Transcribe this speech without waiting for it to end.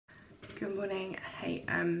Good morning. Hey,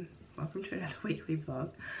 welcome to another weekly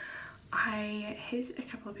vlog. I had a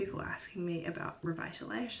couple of people asking me about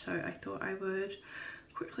Revitalash, so I thought I would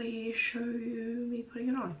quickly show you me putting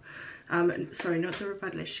it on. Sorry, not the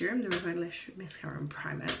Revitalash serum, the Revitalash mascara and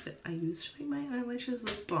primer that I use to make my eyelashes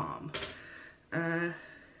look bomb. So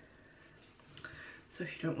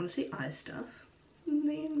if you don't want to see eye stuff,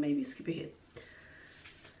 then maybe skip ahead.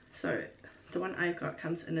 So the one I've got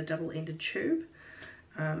comes in a double-ended tube,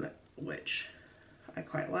 which I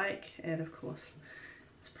quite like, and of course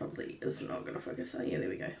this probably is not going to focus. Oh yeah, there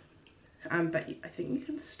we go. But I think you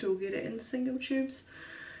can still get it in single tubes,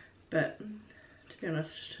 but to be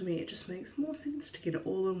honest, to me it just makes more sense to get it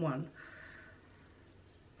all in one.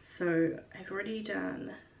 So I've already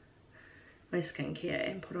done my skincare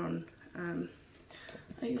and put on,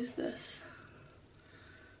 I use this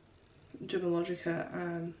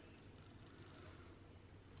Dermalogica,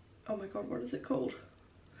 oh my god, what is it called?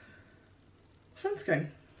 Sunscreen.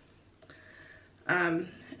 And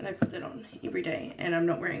I put that on every day, and I'm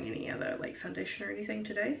not wearing any other like foundation or anything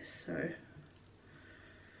today, so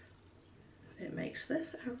it makes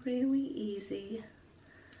this a really easy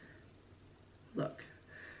look.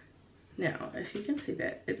 Now if you can see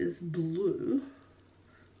that it is blue,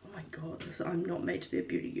 oh my god, I'm not made to be a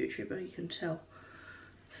beauty YouTuber, you can tell.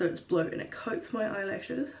 So it's blue and it coats my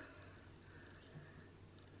eyelashes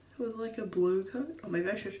with like a blue coat. Oh, maybe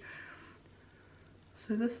I should.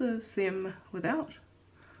 So this is them without,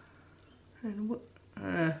 and what?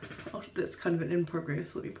 Oh, that's kind of an in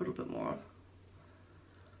progress. Let me put a bit more on.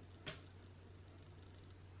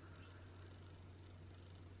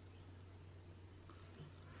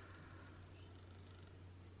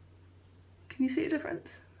 Can you see a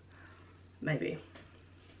difference? Maybe.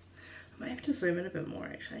 I might have to zoom in a bit more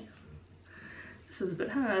actually. This is a bit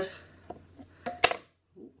hard.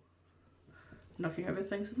 Ooh. Knocking over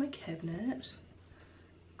things with my cabinet.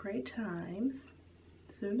 Great times.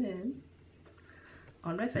 Zoom in.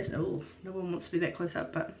 On my face. Oh, no one wants to be that close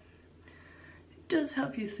up, but it does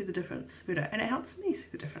help you see the difference better, and it helps me see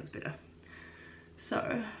the difference better. So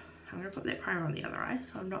I'm going to put that primer on the other eye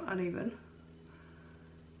so I'm not uneven.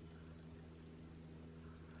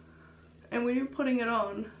 And when you're putting it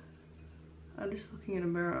on, I'm just looking in a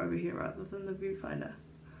mirror over here rather than the viewfinder,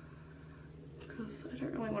 because I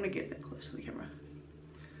don't really want to get that close to the camera.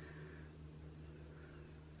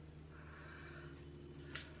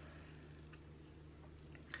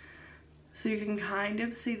 So you can kind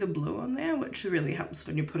of see the blue on there, which really helps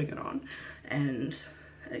when you're putting it on. And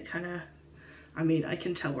it kind of, I mean, I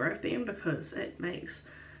can tell where I've been because it makes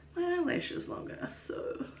my eyelashes longer,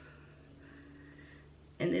 so.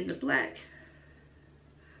 And then the black,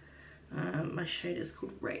 my shade is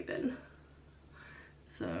called Raven.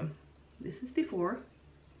 So this is before.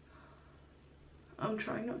 I'm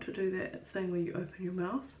trying not to do that thing where you open your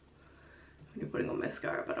mouth when you're putting on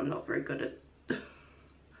mascara, but I'm not very good at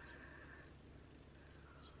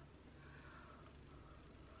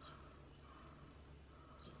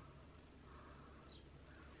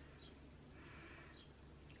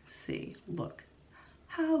see, look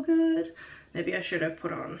how good. Maybe I should have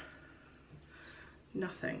put on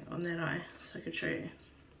nothing on that eye so I could show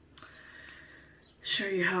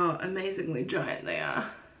you how amazingly giant they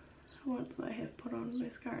are once I have put on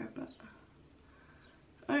mascara, but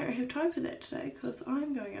I don't have time for that today because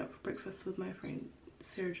I'm going out for breakfast with my friend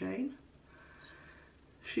Sarah Jane.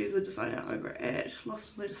 She's a designer over at Lost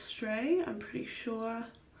and Led Astray. I'm pretty sure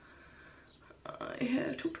I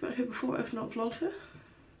have talked about her before, if not vlogged her.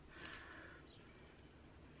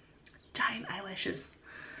 Giant eyelashes.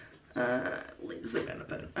 Let's zoom in a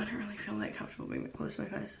bit. I don't really feel that comfortable being that close to my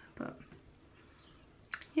face, but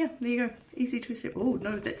yeah, there you go. Easy two-step. Oh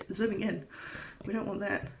no, that's zooming in. We don't want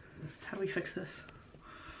that. How do we fix this?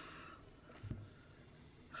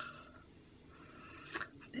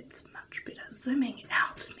 That's much better. Zooming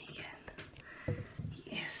out, Meagan.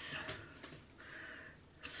 Yes.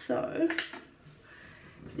 So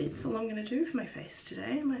that's all I'm going to do for my face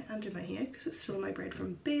today. I might undo my hair because it's still in my braid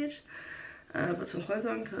from bed. Put some clothes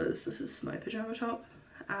on because this is my pajama top.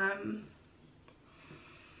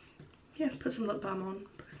 Yeah, put some lip balm on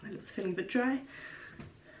because my lips are feeling a bit dry.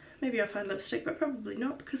 Maybe I'll find lipstick, but probably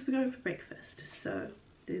not because we're going for breakfast, so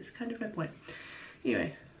there's kind of no point.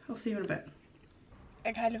 Anyway, I'll see you in a bit.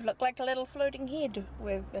 I kind of look like a little floating head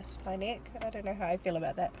with this my neck. I don't know how I feel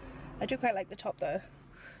about that. I do quite like the top though.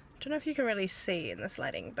 I don't know if you can really see in this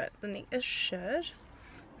lighting, but the neck is short,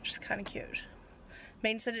 which is kind of cute.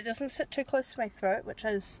 Means that it doesn't sit too close to my throat, which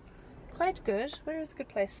is quite good. Where is a good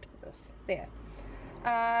place to put this? There.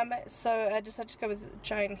 So I decided to go with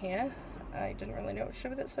giant hair. I didn't really know what to do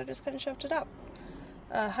with it, so I just kind of shoved it up.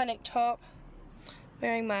 high neck top,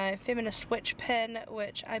 wearing my feminist witch pin,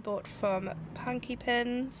 which I bought from Punky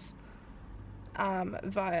Pins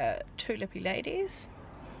via Two Lippy Ladies,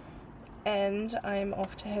 and I'm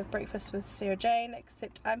off to have breakfast with Sarah Jane,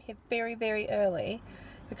 except I'm here very, very early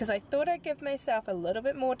because I thought I'd give myself a little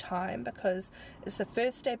bit more time because it's the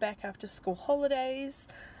first day back after school holidays,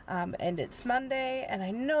 and it's Monday, and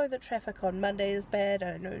I know that traffic on Monday is bad,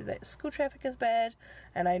 and I know that school traffic is bad,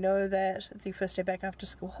 and I know that the first day back after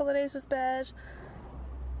school holidays is bad.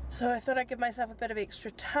 So I thought I'd give myself a bit of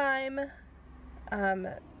extra time,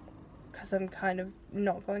 because I'm kind of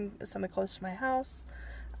not going somewhere close to my house,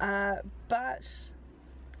 but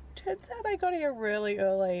turns out I got here really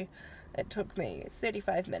early. It took me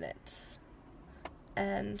 35 minutes,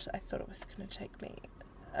 and I thought it was going to take me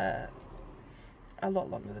a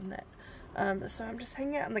lot longer than that. So I'm just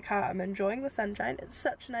hanging out in the car. I'm enjoying the sunshine. It's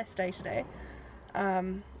such a nice day today. So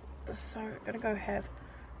I'm going to go have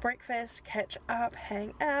breakfast, catch up,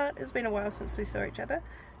 hang out. It's been a while since we saw each other,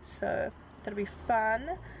 so that'll be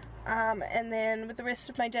fun. And then with the rest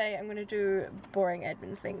of my day, I'm going to do boring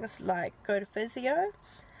admin things like go to physio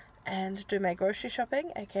and do my grocery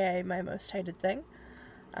shopping, aka my most hated thing.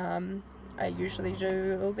 I usually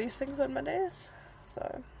do all these things on Mondays,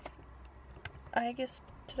 so I guess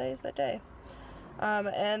today is that day.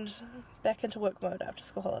 And back into work mode after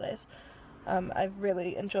school holidays. I've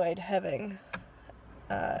really enjoyed having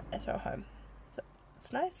Ezra home, so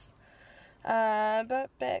it's nice.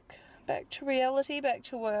 But back to reality, back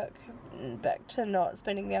to work, back to not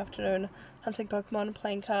spending the afternoon hunting Pokemon and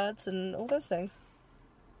playing cards and all those things.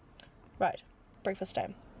 Right, breakfast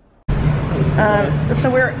time.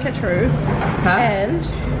 So we're at Kitru, and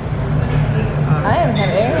I am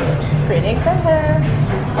having green eggs and ham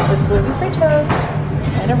with gluten-free toast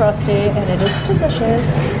and a roasty, and it is delicious.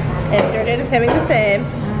 And Sarah Jane is having the same.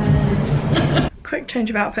 Quick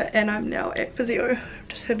change of outfit, and I'm now at physio.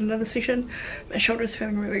 Just had another session. My shoulder's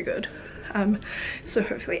feeling really good. So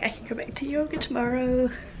hopefully I can go back to yoga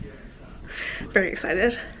tomorrow. Very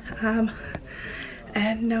excited.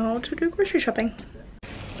 And now to do grocery shopping.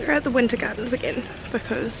 We're at the Winter Gardens again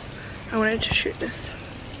because I wanted to shoot this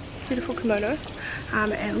beautiful kimono.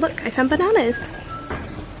 And look, I found bananas.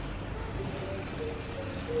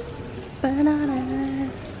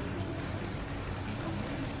 Bananas.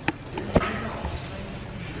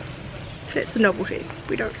 It's a novelty.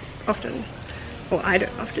 We don't often, or I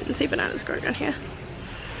don't often see bananas growing around here.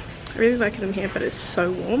 I really like them here, but it's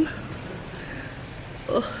so warm.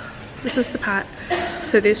 Ugh. This is the part,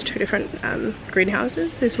 so there's two different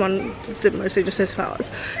greenhouses. There's one that mostly just has flowers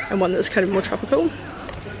and one that's kind of more tropical.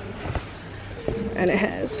 And it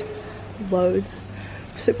has loads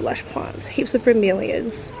of super lush plants. Heaps of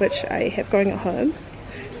bromeliads, which I have growing at home.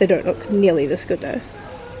 They don't look nearly this good though.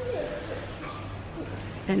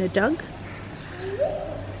 And a Doug.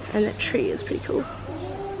 And that tree is pretty cool.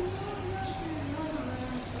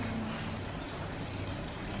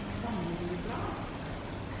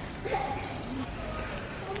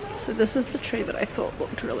 So this is the tree that I thought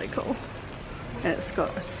looked really cool. And it's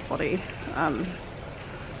got a spotty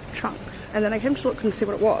trunk. And then I came to look and see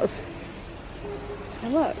what it was.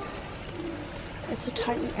 And look, it's a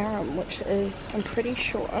Titan arum, which is, I'm pretty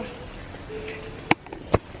sure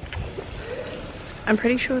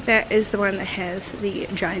that is the one that has the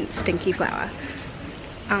giant stinky flower,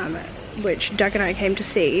 which Doug and I came to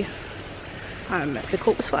see, the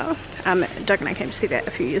corpse flower. Doug and I came to see that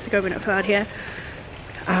a few years ago when it flowered here,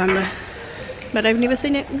 but I've never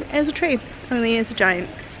seen it as a tree, only as a giant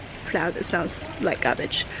flower that smells like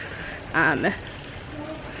garbage. I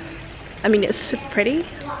mean, it's super pretty,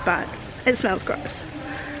 but it smells gross.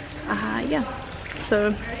 Yeah,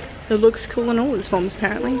 so it looks cool in all its forms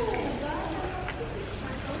apparently.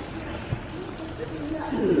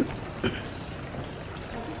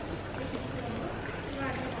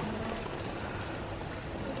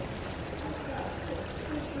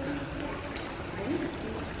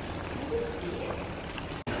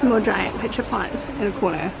 Some more giant pitcher plants in a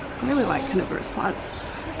corner. I really like carnivorous plants.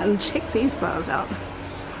 And check these flowers out.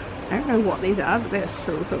 I don't know what these are, but they're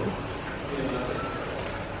so cool.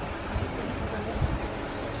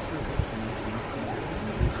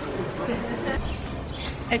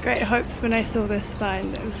 At Great Hopes, when I saw this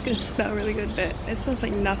vine, it was going to smell really good, but it smells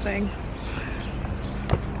like nothing.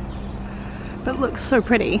 But it looks so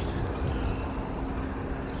pretty.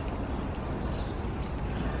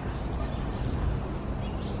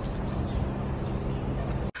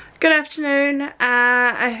 Good afternoon.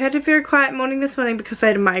 I had a very quiet morning this morning because I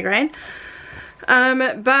had a migraine.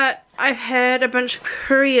 But I've had a bunch of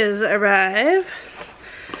couriers arrive.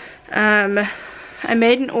 I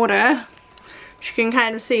made an order which you can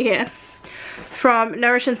kind of see here, from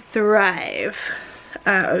Nourish and Thrive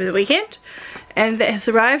over the weekend, and that has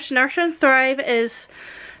arrived. Nourish and Thrive is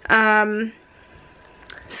Sarah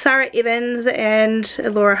Evans and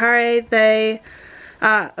Elora Hare.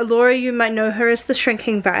 Elora, you might know her as the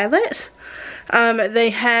Shrinking Violet. They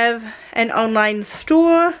have an online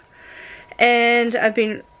store, and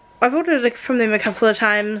I've ordered from them a couple of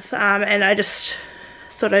times, and I just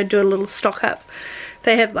thought I'd do a little stock up.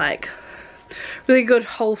 They have like really good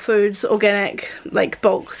Whole Foods organic like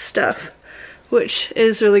bulk stuff, which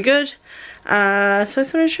is really good. So I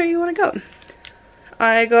thought I'd show you what I got.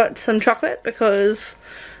 I got some chocolate because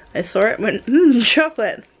I saw it and went,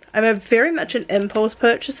 chocolate. I'm very much an impulse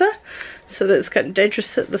purchaser, so that's kind of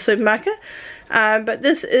dangerous at the supermarket. But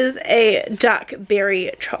this is a dark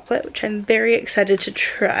berry chocolate, which I'm very excited to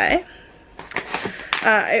try.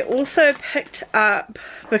 I also picked up,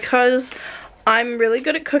 because I'm really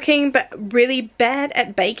good at cooking but really bad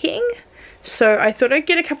at baking, so I thought I'd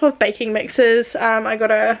get a couple of baking mixes. I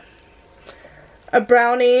got a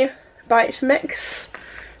brownie bite mix,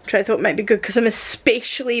 which I thought might be good because I'm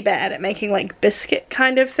especially bad at making like biscuit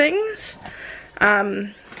kind of things.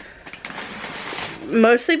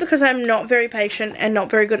 Mostly because I'm not very patient and not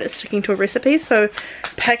very good at sticking to a recipe, so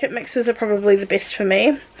packet mixes are probably the best for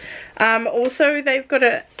me. Also, they've got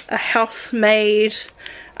a house-made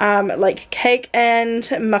like cake and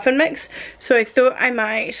muffin mix, so I thought I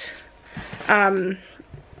might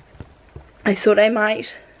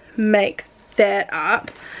make that up,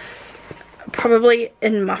 probably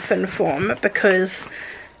in muffin form, because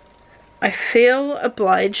I feel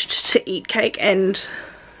obliged to eat cake and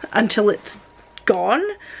until it's gone,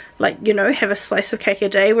 like, you know, have a slice of cake a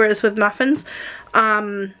day, whereas with muffins,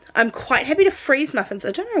 I'm quite happy to freeze muffins.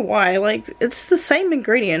 I don't know why, like, it's the same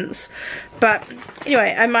ingredients. But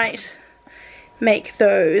anyway, I might make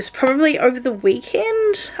those probably over the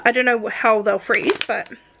weekend. I don't know how they'll freeze, but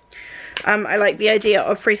I like the idea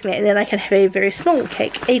of freezing it, and then I can have a very small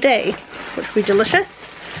cake a day, which will be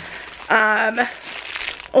delicious.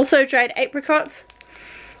 Also dried apricots.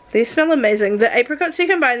 These smell amazing. The apricots you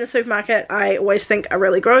can buy in the supermarket I always think are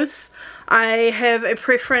really gross. I have a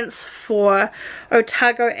preference for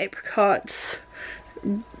Otago apricots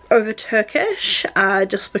over Turkish,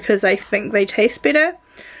 just because I think they taste better.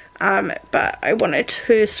 But I wanted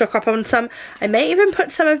to stock up on some. I may even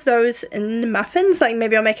put some of those in the muffins, like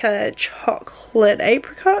maybe I'll make a chocolate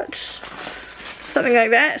apricot, something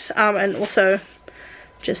like that. And also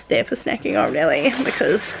just there for snacking on, really,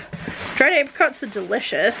 because dried apricots are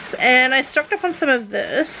delicious. And I stocked up on some of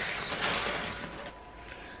this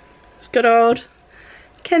good old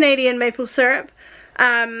Canadian maple syrup.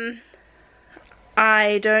 I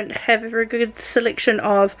don't have a very good selection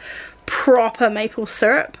of proper maple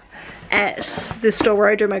syrup at the store where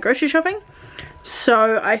I do my grocery shopping,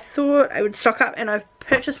 so I thought I would stock up, and I've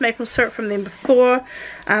purchased maple syrup from them before.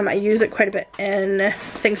 I use it quite a bit in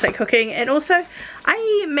things like cooking, and also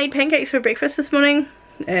I made pancakes for breakfast this morning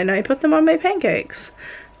and I put them on my pancakes.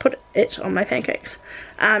 Put it on my pancakes.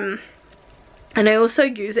 And I also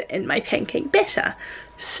use it in my pancake batter.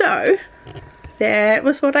 So that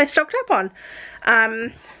was what I stocked up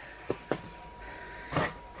on.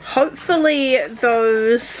 Hopefully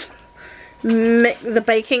those the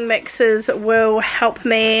baking mixes will help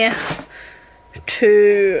me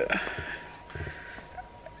to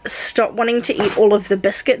stop wanting to eat all of the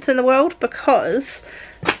biscuits in the world, because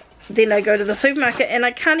then I go to the supermarket and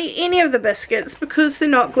I can't eat any of the biscuits because they're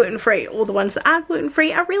not gluten-free. All the ones that are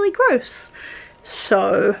gluten-free are really gross.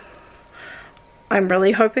 So I'm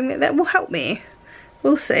really hoping that that will help me.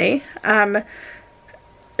 We'll see.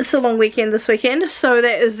 It's a long weekend this weekend, so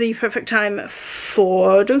that is the perfect time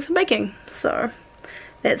for doing some baking. So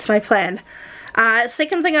that's my plan.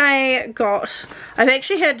 Second thing I got, I've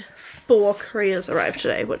actually had 4 couriers arrive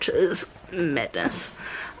today, which is madness.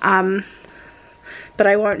 But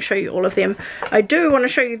I won't show you all of them. I do want to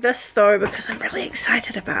show you this though, because I'm really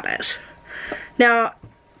excited about it. Now,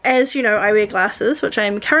 as you know, I wear glasses, which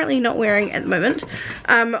I'm currently not wearing at the moment.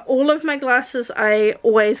 All of my glasses I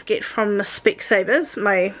always get from Specsavers,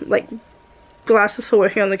 my like glasses for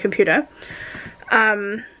working on the computer.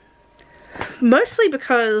 Mostly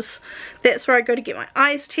because that's where I go to get my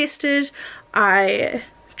eyes tested. I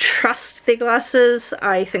trust their glasses.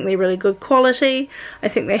 I think they're really good quality. I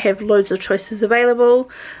think they have loads of choices available.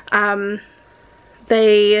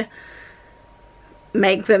 They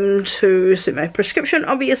make them to suit my prescription,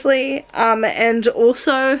 obviously, and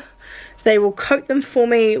also they will coat them for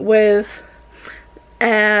me with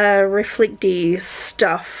reflecty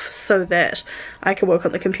stuff so that I can work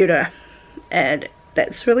on the computer, and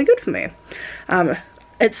that's really good for me.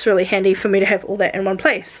 it's really handy for me to have all that in one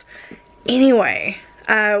place. Anyway,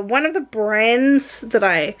 one of the brands that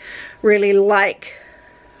I really like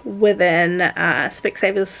within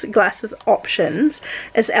Specsavers glasses options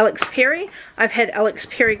is Alex Perry. I've had Alex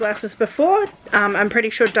Perry glasses before. I'm pretty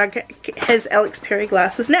sure Doug has Alex Perry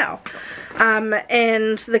glasses now.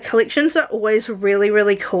 And the collections are always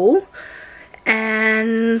really cool.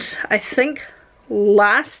 And I think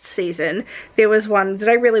last season there was one that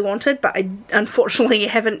I really wanted, but I unfortunately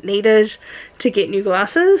haven't needed to get new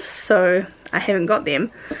glasses, so I haven't got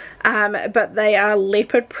them. But they are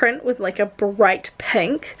leopard print with like a bright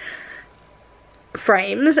pink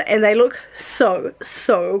frames, and they look so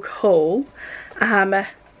cool.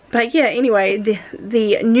 But yeah, anyway,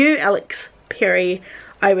 the new Alex Perry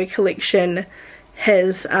eyewear collection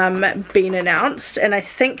has been announced, and I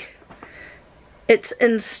think it's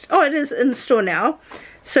in, it is in store now.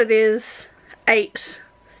 So there's 8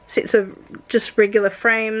 sets of just regular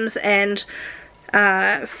frames and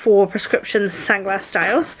 4 prescription sunglass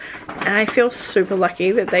styles, and I feel super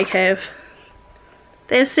lucky that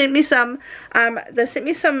they've sent me some. They've sent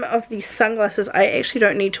me some of these sunglasses. I actually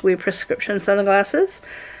don't need to wear prescription sunglasses,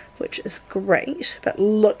 which is great, but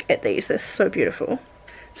look at these, they're so beautiful.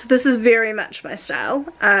 So this is very much my style.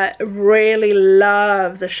 I really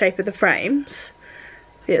love the shape of the frames.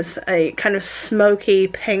 There's a kind of smoky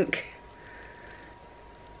pink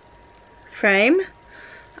frame,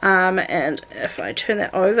 and if I turn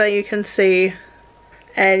that over you can see,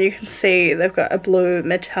 they've got a blue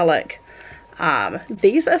metallic.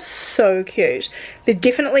 These are so cute. They're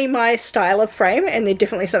definitely my style of frame, and they're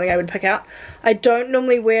definitely something I would pick out. I don't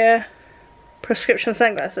normally wear prescription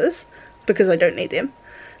sunglasses because I don't need them.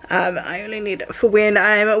 I only need it for when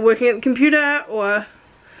I'm working at the computer or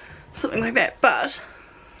something like that, but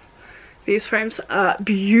these frames are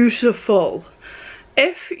beautiful.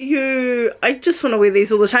 I just want to wear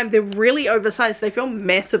these all the time. They're really oversized. They feel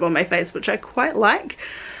massive on my face, which I quite like.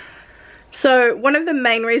 So one of the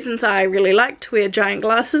main reasons I really like to wear giant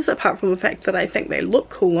glasses, apart from the fact that I think they look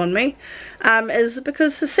cool on me, is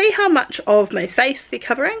because to see how much of my face they're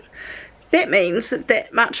covering, that means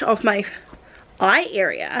that much of my eye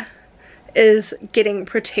area is getting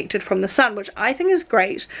protected from the sun, which I think is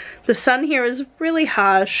great. The sun here is really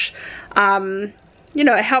harsh. You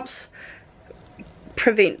know, it helps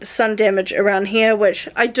prevent sun damage around here, which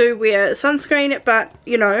I do wear sunscreen, but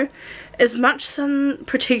you know, as much sun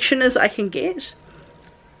protection as I can get,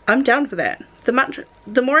 I'm down for that. The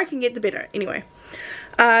more I can get, the better. Anyway,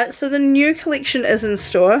 so the new collection is in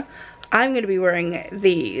store. I'm going to be wearing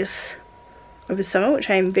these over summer, which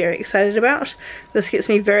I am very excited about. This gets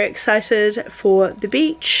me very excited for the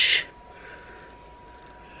beach.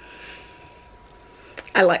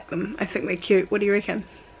 I like them. I think they're cute. What do you reckon?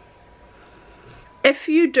 If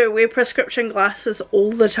you do wear prescription glasses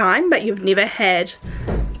all the time, but you've never had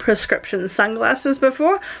prescription sunglasses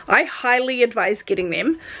before, I highly advise getting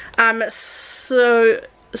them. So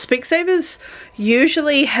Specsavers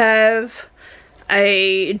usually have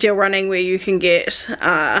a deal running where you can get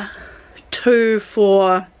 2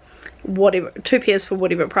 pairs for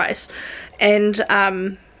whatever price, and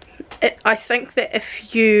I think that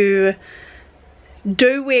if you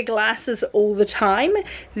do wear glasses all the time,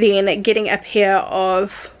 then getting a pair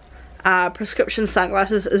of prescription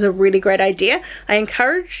sunglasses is a really great idea. I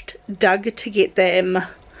encouraged Doug to get them.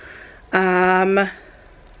 I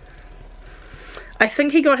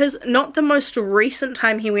think he got his, not the most recent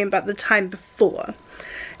time he went, but the time before,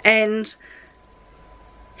 and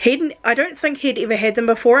I don't think he'd ever had them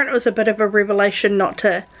before, and it was a bit of a revelation not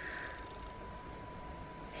to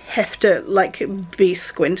have to like be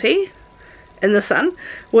squinty in the sun,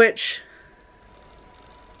 which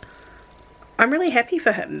I'm really happy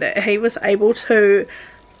for him that he was able to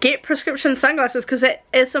get prescription sunglasses, because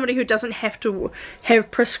as somebody who doesn't have to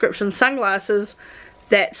have prescription sunglasses,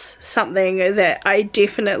 that's something that I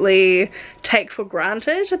definitely take for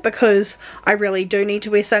granted, because I really do need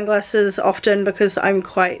to wear sunglasses often because I'm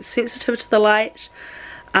quite sensitive to the light.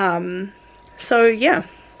 So yeah,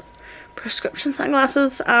 prescription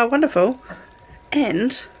sunglasses are wonderful,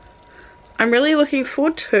 and I'm really looking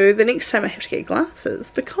forward to the next time I have to get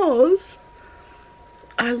glasses, because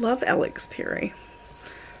I love Alex Perry.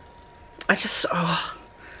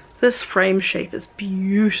 This frame shape is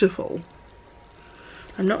beautiful.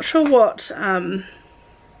 I'm not sure what, I'm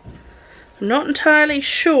not entirely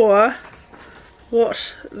sure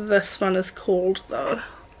what this one is called though,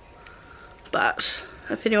 but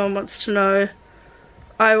if anyone wants to know,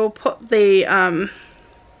 I will put the,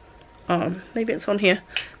 oh, maybe it's on here,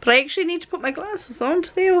 but I actually need to put my glasses on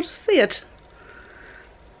to be able to see it.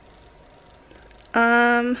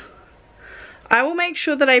 I will make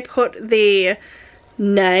sure that I put the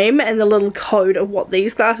name and the little code of what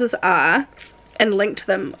these glasses are and link to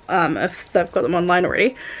them if they've got them online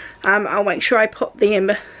already. I'll make sure I put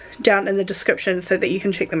them down in the description so that you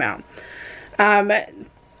can check them out.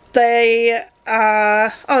 They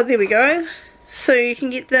are, oh there we go, so you can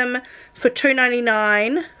get them for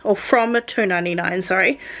 $2.99, or from $2.99,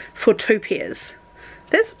 sorry, for 2 pairs.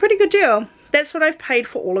 That's a pretty good deal. That's what I've paid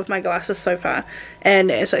for all of my glasses so far,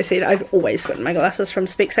 and as I said, I've always gotten my glasses from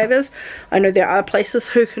Specsavers. I know there are places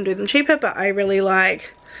who can do them cheaper, but I really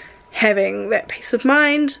like having that peace of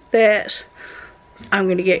mind that I'm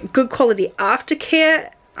going to get good quality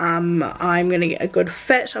aftercare. I'm going to get a good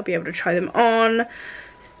fit. I'll be able to try them on.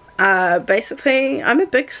 Basically, I'm a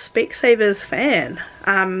big Specsavers fan.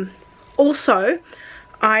 Also,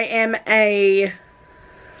 I am a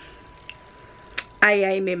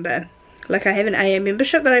AA member. Like, I have an AA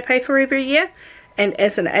membership that I pay for every year, and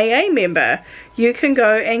as an AA member you can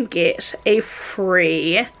go and get a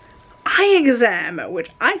free eye exam, which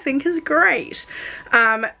I think is great.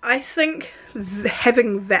 I think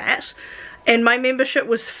having that, and my membership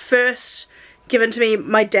was first given to me,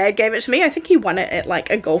 my dad gave it to me. I think he won it at like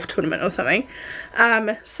a golf tournament or something.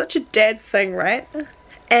 Such a dad thing, right?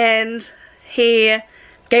 And he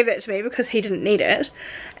gave it to me because he didn't need it,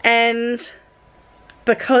 and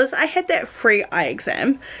because I had that free eye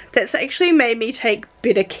exam, that's actually made me take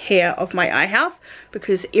better care of my eye health,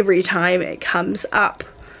 because every time it comes up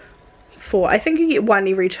for, I think you get one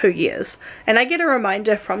every 2 years, and I get a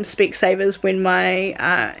reminder from Specsavers when my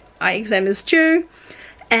eye exam is due,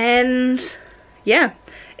 and yeah,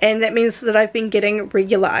 and that means that I've been getting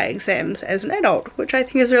regular eye exams as an adult, which I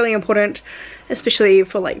think is really important, especially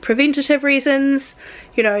for like preventative reasons,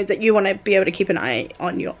 you know, that you want to be able to keep an eye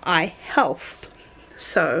on your eye health.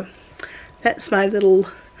 So that's my little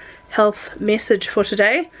health message for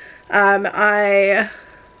today. I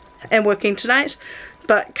am working tonight,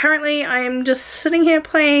 but currently I am just sitting here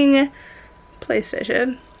playing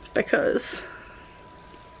PlayStation because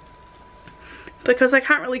I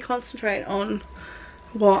can't really concentrate on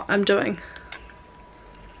what I'm doing,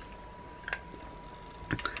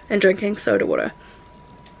 and drinking soda water.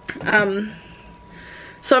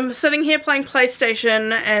 So I'm sitting here playing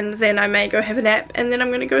PlayStation, and then I may go have a nap, and then I'm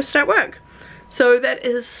going to go start work. So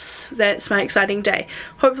that's my exciting day.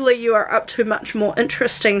 Hopefully you are up to much more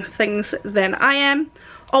interesting things than I am.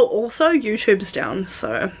 Oh, also YouTube's down,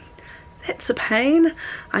 so that's a pain.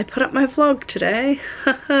 I put up my vlog today.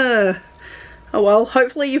 Oh well,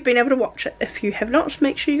 hopefully you've been able to watch it. If you have not,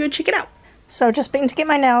 make sure you go check it out. So I've just been to get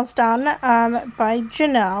my nails done by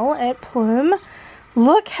Janelle at Plume.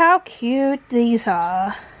 Look how cute these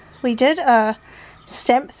are. We did a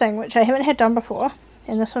stamp thing, which I haven't had done before,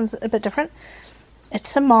 and this one's a bit different.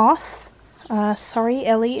 It's a moth. Sorry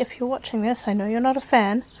Ellie if you're watching this, I know you're not a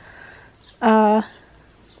fan. But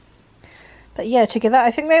yeah, together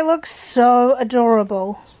I think they look so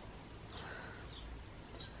adorable.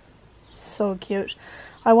 So cute.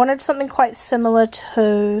 I wanted something quite similar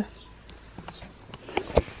to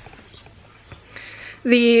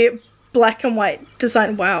the black and white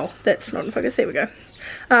design. Wow, that's not in focus. There we go.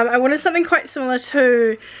 I wanted something quite similar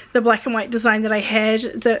to the black and white design that I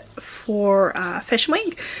had for Fashion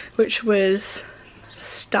Week, which was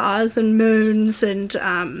stars and moons,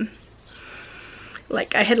 and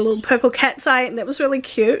like I had a little purple cat's eye, and that was really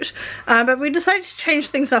cute. But we decided to change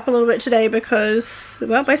things up a little bit today because,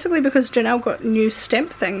 well, basically because Janelle got new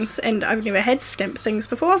stamp things, and I've never had stamp things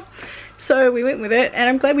before. So we went with it, and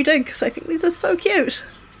I'm glad we did, because I think these are so cute.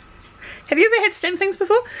 Have you ever had stamp things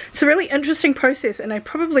before? It's a really interesting process, and I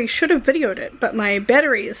probably should have videoed it, but my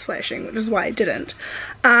battery is flashing, which is why I didn't.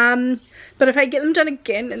 But if I get them done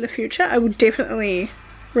again in the future, I will definitely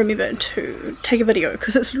remember to take a video,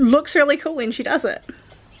 because it looks really cool when she does it.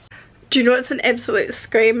 Do you know what's an absolute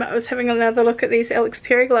scream? I was having another look at these Alex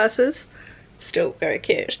Perry glasses. Still very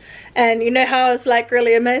cute. And you know how I was like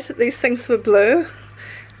really amazed that these things were blue?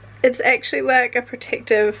 It's actually like a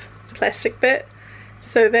protective plastic bit,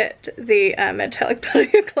 so that the metallic part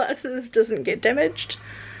of your glasses doesn't get damaged.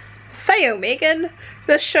 Fail, Meagan!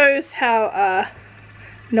 This shows how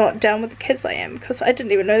not down with the kids I am, because I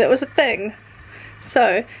didn't even know that was a thing.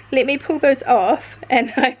 So let me pull those off,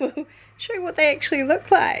 and I will show you what they actually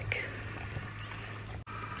look like.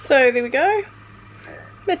 So there we go.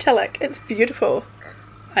 Metallic. It's beautiful.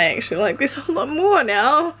 I actually like this a whole lot more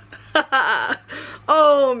now.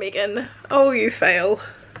 Oh, Meagan. Oh, you fail.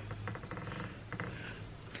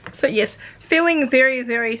 So yes, feeling very,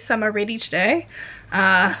 very summer ready today.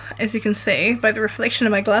 As you can see by the reflection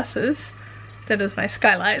of my glasses, that is my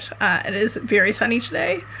skylight. It is very sunny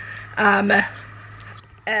today.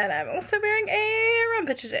 And I'm also wearing a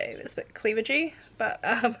romper today. It's a bit cleavagey, but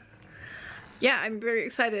yeah, I'm very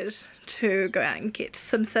excited to go out and get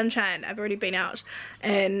some sunshine. I've already been out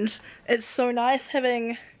and it's so nice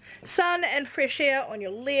having sun and fresh air on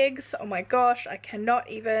your legs. Oh my gosh, I cannot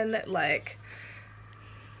even, like,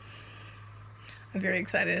 I'm very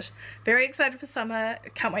excited. Very excited for summer.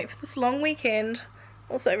 Can't wait for this long weekend.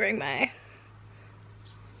 Also wearing my,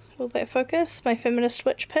 will that focus? My feminist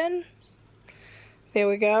witch pin. There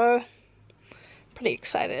we go. Pretty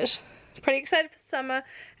excited. Pretty excited for summer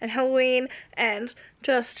and Halloween and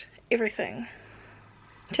just everything.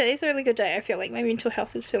 Today's a really good day. I feel like my mental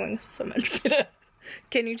health is feeling so much better.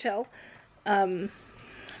 Can you tell?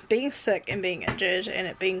 Being sick and being injured and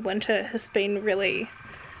it being winter has been really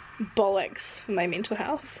bollocks for my mental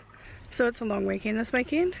health. So it's a long weekend this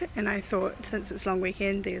weekend, and I thought since it's long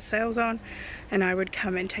weekend there's sales on and I would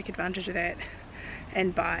come and take advantage of that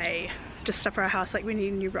and buy just stuff for our house, like we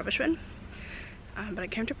need a new rubbish bin. But I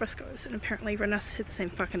came to Briscoe's and apparently everyone else had the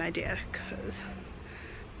same fucking idea because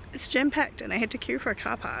it's jam-packed and I had to queue for a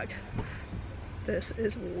car park. This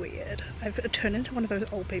is weird. I've turned into one of those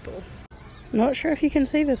old people. Not sure if you can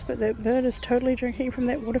see this, but that bird is totally drinking from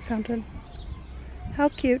that water fountain. How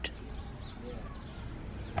cute.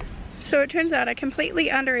 So it turns out I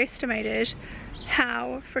completely underestimated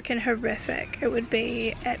how freaking horrific it would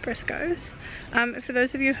be at Briscoe's. For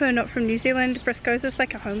those of you who are not from New Zealand, Briscoe's is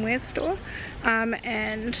like a homeware store,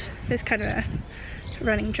 and there's kind of a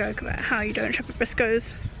running joke about how you don't shop at Briscoe's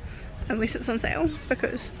unless it's on sale,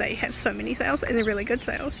 because they have so many sales and they're really good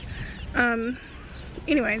sales.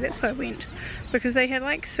 Anyway, that's why I went, because they had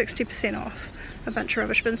like 60% off a bunch of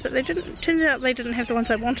rubbish bins, but they turned out they didn't have the ones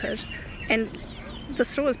I wanted, and the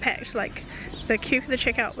store was packed. Like, the queue for the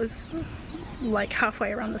checkout was like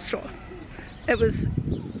halfway around the store. It was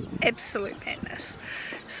absolute madness.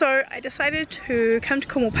 So I decided to come to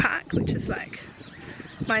Cornwall Park, which is like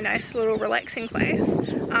my nice little relaxing place.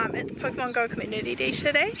 It's Pokemon Go Community Day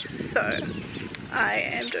today, so I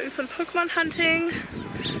am doing some Pokemon hunting.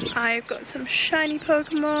 I've got some shiny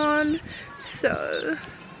Pokemon, so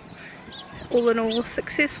all in all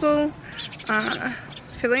successful.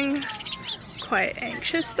 Feeling quite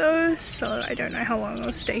anxious though, so I don't know how long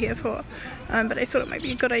I'll stay here for, but I thought it might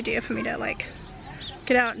be a good idea for me to like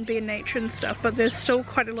get out and be in nature and stuff. But there's still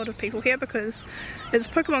quite a lot of people here because it's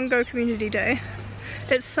Pokemon Go Community Day.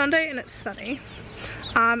 It's Sunday and it's sunny,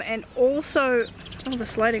 and also, oh,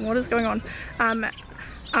 this lighting, what is going on?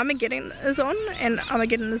 Armageddon is on, and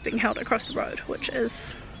Armageddon is being held across the road, which is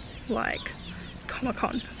like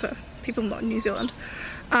Comic-Con for people not in New Zealand.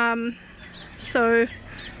 So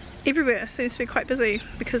everywhere seems to be quite busy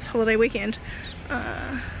because holiday weekend,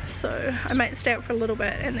 so I might stay out for a little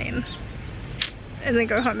bit and then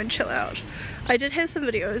go home and chill out. I did have some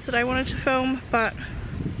videos that I wanted to film, but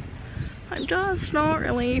I'm just not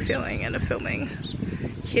really feeling in a filming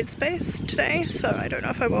headspace today, so I don't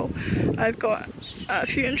know if I will. I've got a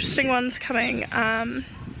few interesting ones coming. I'm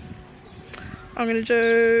gonna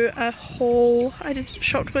do a haul. I did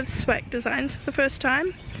shopped with Swag Designs for the first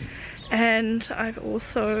time, and I've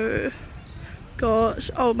also got,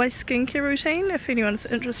 oh, my skincare routine, if anyone's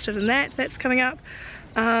interested in that, that's coming up.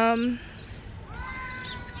 And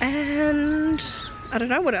I don't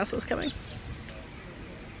know what else is coming.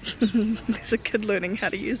 There's a kid learning how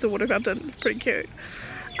to use the water fountain, it's pretty cute.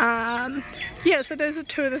 Yeah, so those are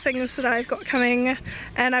two of the things that I've got coming,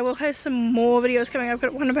 and I will have some more videos coming. I've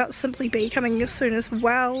got one about Simply Be coming soon as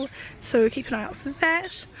well, so keep an eye out for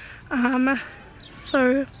that.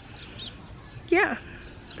 So yeah,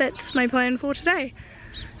 that's my plan for today.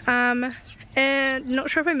 And not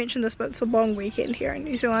sure if I mentioned this, but it's a long weekend here in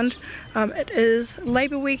New Zealand. It is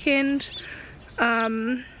Labour weekend.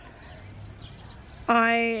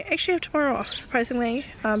 I actually have tomorrow off, surprisingly,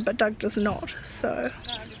 but Doug does not, so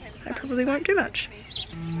I probably won't do much.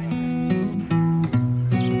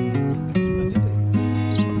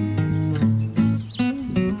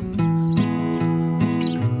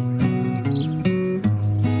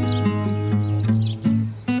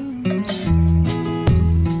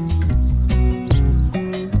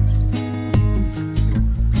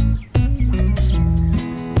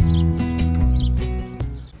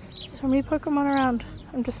 Pokemon around.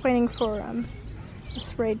 I'm just waiting for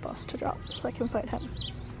this raid boss to drop so I can fight him.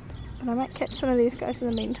 But I might catch some of these guys in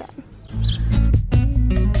the meantime.